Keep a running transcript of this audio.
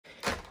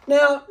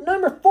Now,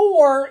 number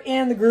 4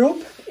 in the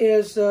group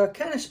is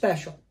kind of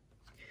special.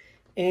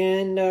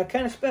 And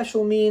kind of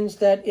special means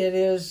that it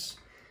is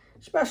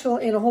special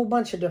in a whole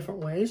bunch of different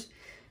ways.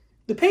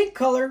 The paint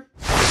color.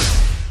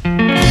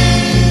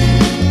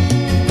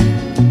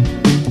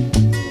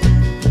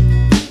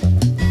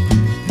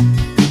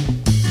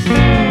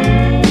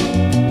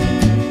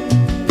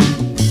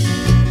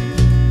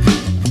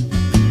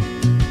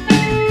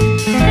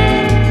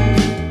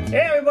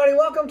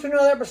 Welcome to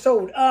another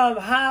episode of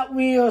Hot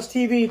Wheels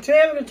TV.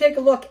 Today we're going to take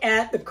a look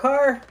at the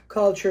car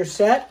culture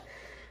set.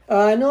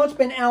 I know it's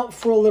been out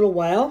for a little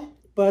while,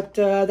 but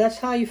that's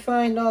how you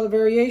find all the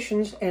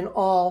variations and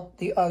all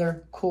the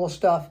other cool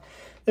stuff.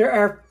 There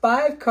are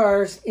 5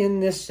 cars in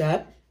this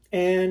set,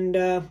 and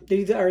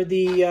these are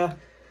the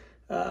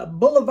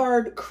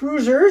Boulevard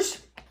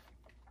Cruisers.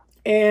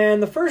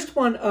 And the first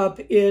one up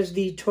is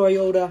the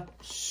Toyota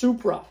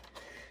Supra,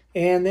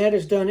 and that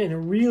is done in a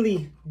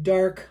really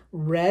dark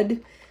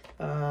red.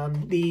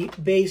 The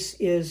base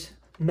is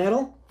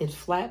metal. It's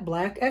flat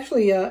black.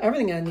 Actually,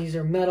 everything on these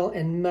are metal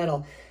and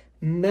metal.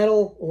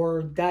 Metal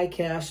or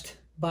die-cast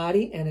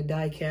body and a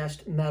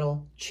die-cast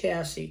metal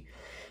chassis.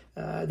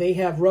 They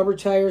have rubber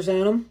tires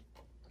on them.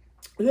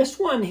 This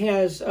one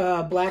has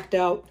blacked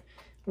out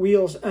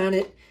wheels on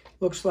it.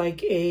 Looks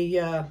like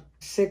a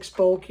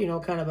 6-spoke, you know,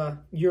 kind of a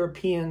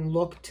European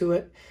look to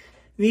it.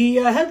 The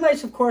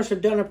headlights, of course, are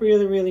done up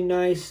really, really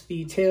nice.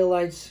 The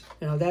taillights,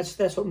 you know,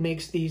 that's what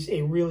makes these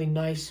a really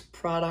nice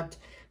product.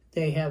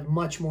 They have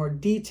much more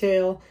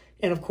detail.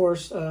 And, of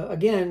course,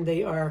 again,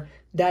 they are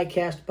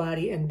die-cast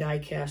body and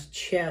die-cast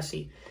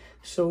chassis.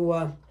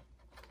 So,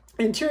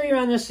 interior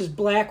on this is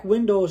black.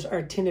 Windows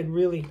are tinted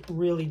really,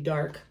 really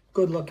dark.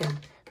 Good-looking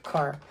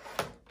car.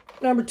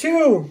 Number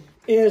 2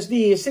 is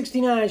the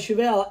 69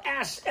 Chevelle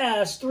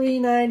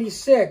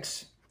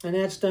SS396. And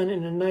that's done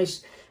in a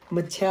nice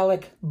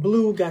metallic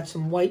blue, got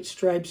some white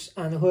stripes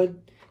on the hood,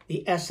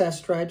 the SS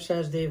stripes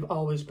as they've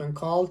always been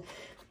called.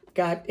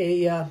 Got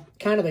a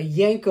kind of a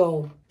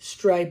Yanko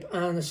stripe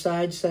on the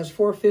side, says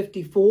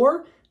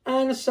 454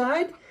 on the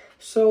side.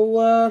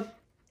 So,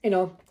 you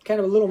know,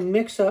 kind of a little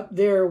mix up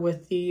there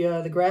with the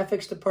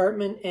graphics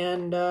department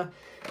and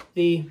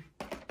the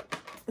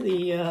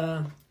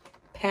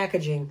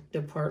packaging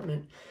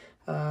department.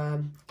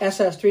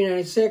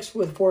 SS396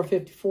 with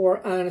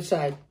 454 on the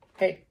side.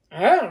 Hey,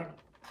 I don't know.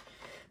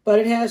 But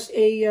it has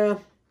a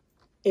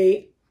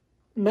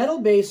metal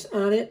base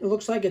on it. It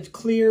looks like it's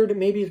cleared.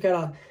 Maybe it's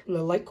got a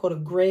light coat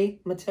of gray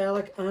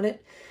metallic on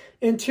it.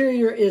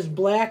 Interior is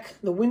black.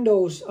 The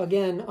windows,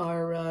 again,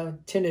 are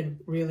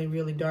tinted really,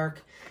 really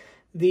dark.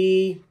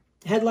 The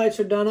headlights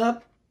are done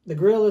up. The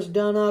grille is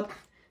done up.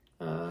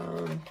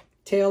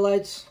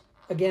 Taillights,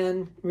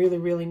 again, really,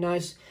 really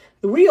nice.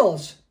 The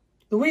wheels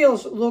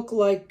look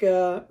like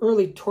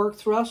early torque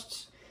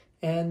thrusts,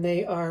 and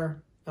they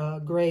are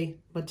gray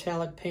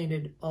metallic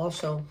painted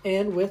also,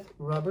 and with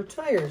rubber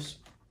tires.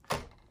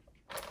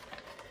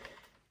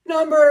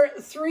 Number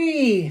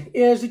 3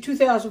 is the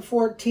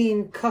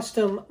 2014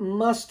 Custom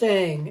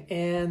Mustang,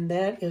 and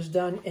that is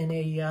done in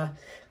a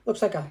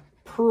looks like a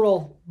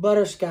pearl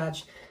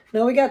butterscotch.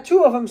 Now we got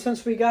 2 of them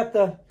since we got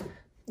the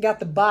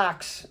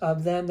box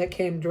of them that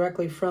came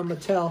directly from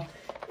Mattel,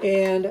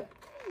 and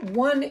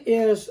one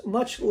is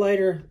much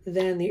lighter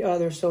than the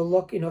other. So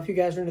look, you know, if you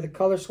guys are into the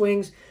color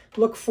swings,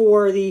 look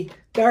for the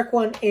dark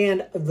one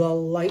and the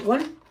light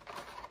one.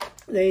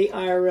 They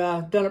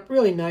are done up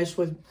really nice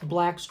with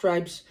black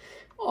stripes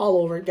all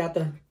over it. Got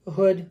the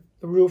hood,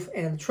 the roof,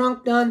 and the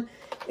trunk done.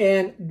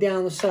 And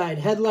down the side,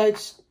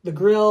 headlights, the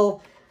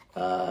grille,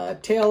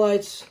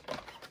 taillights,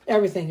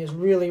 everything is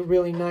really,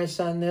 really nice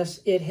on this.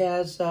 It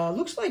has,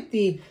 looks like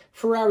the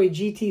Ferrari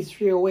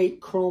GT308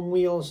 chrome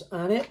wheels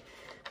on it.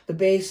 The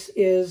base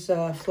is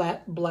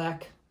flat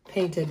black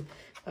painted,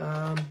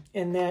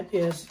 and that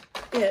is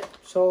it.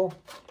 So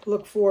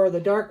look for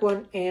the dark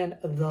one and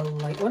the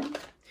light one.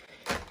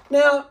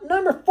 Now,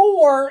 number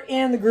 4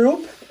 in the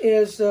group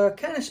is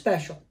kind of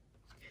special.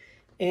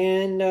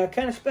 And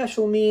kind of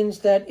special means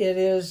that it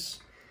is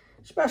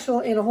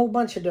special in a whole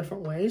bunch of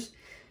different ways.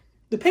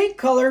 The paint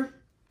color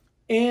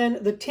and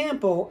the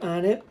tampo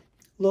on it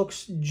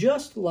looks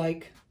just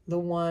like the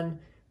one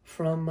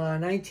from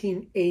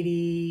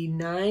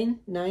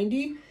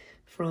 1989-90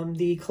 from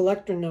the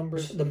collector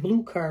numbers, the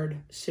Blue Card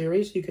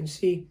series. You can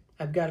see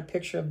I've got a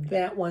picture of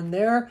that one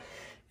there.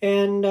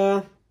 And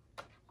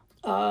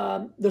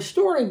the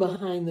story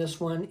behind this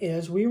one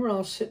is we were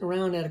all sitting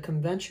around at a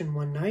convention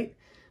one night.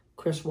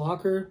 Chris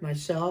Walker,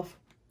 myself,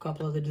 a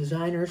couple of the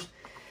designers.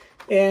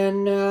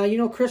 And, you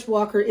know, Chris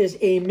Walker is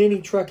a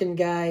mini trucking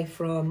guy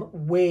from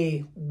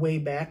way, way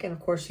back. And, of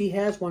course, he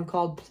has one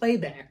called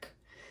Playback.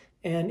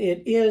 And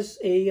it is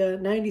a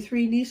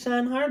 93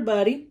 Nissan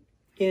Hardbody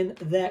in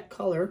that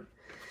color.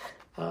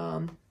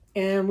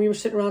 And we were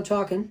sitting around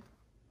talking.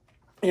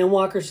 And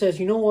Walker says,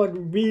 you know what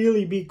would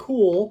really be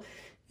cool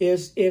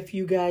is if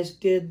you guys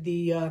did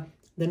the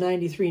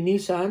 93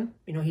 Nissan.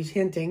 You know, he's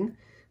hinting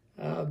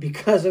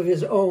because of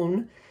his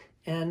own.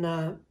 And,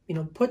 you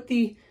know, put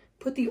the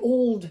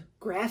old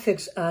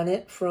graphics on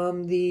it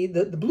from the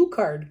blue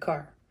card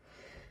car.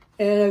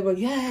 And I go,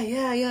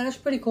 yeah, that's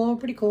pretty cool,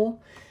 pretty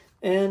cool.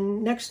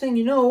 And next thing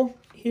you know,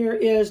 here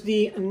is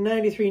the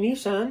 93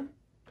 Nissan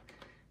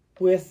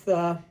with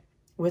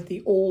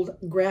the old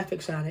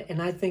graphics on it.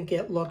 And I think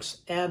it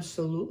looks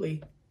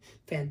absolutely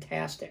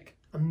fantastic,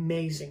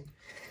 amazing.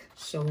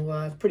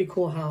 So pretty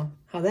cool how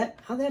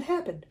that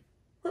happened.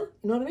 Huh?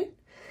 You know what I mean?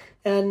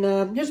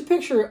 And here's a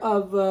picture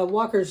of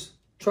Walker's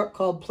truck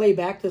called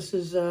Playback. This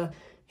is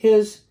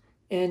his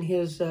and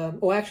his,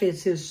 actually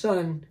it's his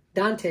son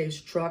Dante's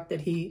truck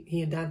that he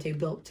and Dante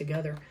built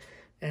together.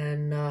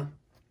 And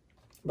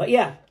but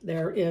yeah,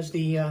 there is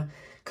the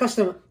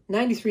custom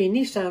 93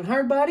 Nissan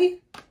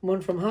Hardbody,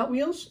 one from Hot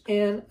Wheels,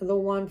 and the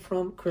one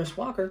from Chris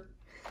Walker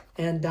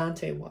and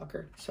Dante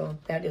Walker. So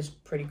that is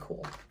pretty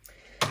cool.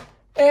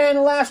 And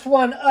the last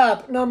one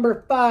up,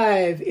 number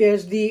 5,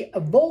 is the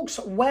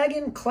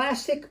Volkswagen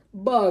Classic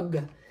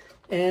Bug.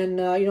 And,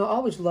 you know, I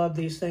always love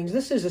these things.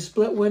 This is a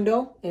split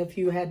window, if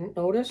you hadn't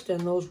noticed. And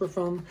those were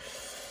from,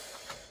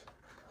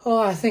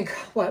 I think,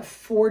 what,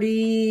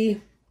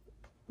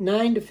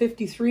 49 to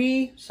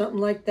 53, something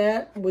like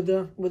that, with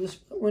the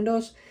split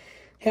windows.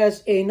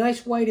 Has a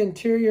nice white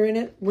interior in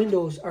it.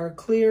 Windows are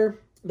clear.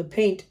 The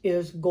paint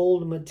is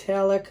gold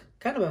metallic,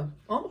 kind of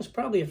almost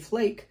probably a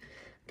flake.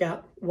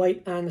 Got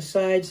white on the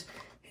sides,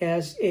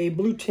 has a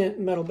blue tint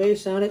metal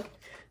base on it.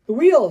 The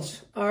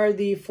wheels are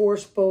the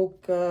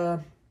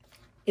 4-spoke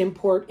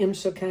import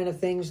IMSA kind of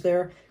things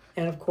there.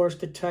 And of course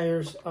the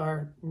tires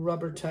are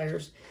rubber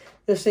tires.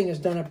 This thing is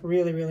done up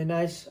really, really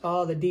nice.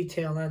 All the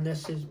detail on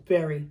this is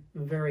very,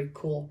 very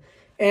cool.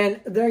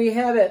 And there you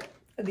have it.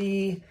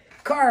 The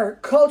Car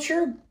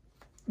Culture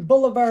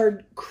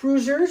Boulevard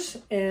Cruisers.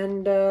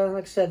 And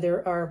like I said,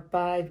 there are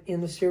 5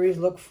 in the series.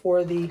 Look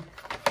for the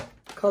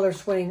color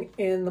swing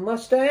in the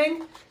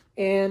Mustang,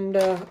 and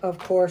of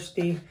course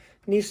the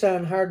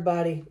Nissan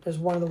Hardbody is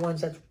one of the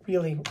ones that's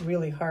really,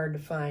 really hard to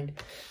find.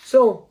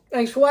 So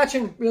thanks for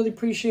watching. Really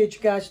appreciate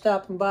you guys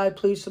stopping by.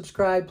 Please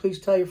subscribe. Please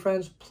tell your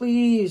friends.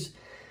 Please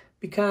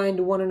be kind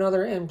to one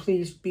another, and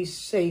please be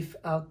safe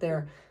out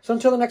there. So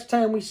until the next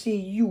time we see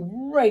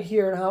you right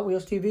here on Hot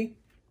Wheels TV,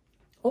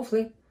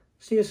 hopefully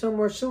see you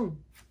somewhere soon.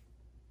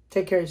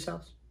 Take care of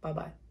yourselves.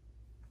 Bye-bye.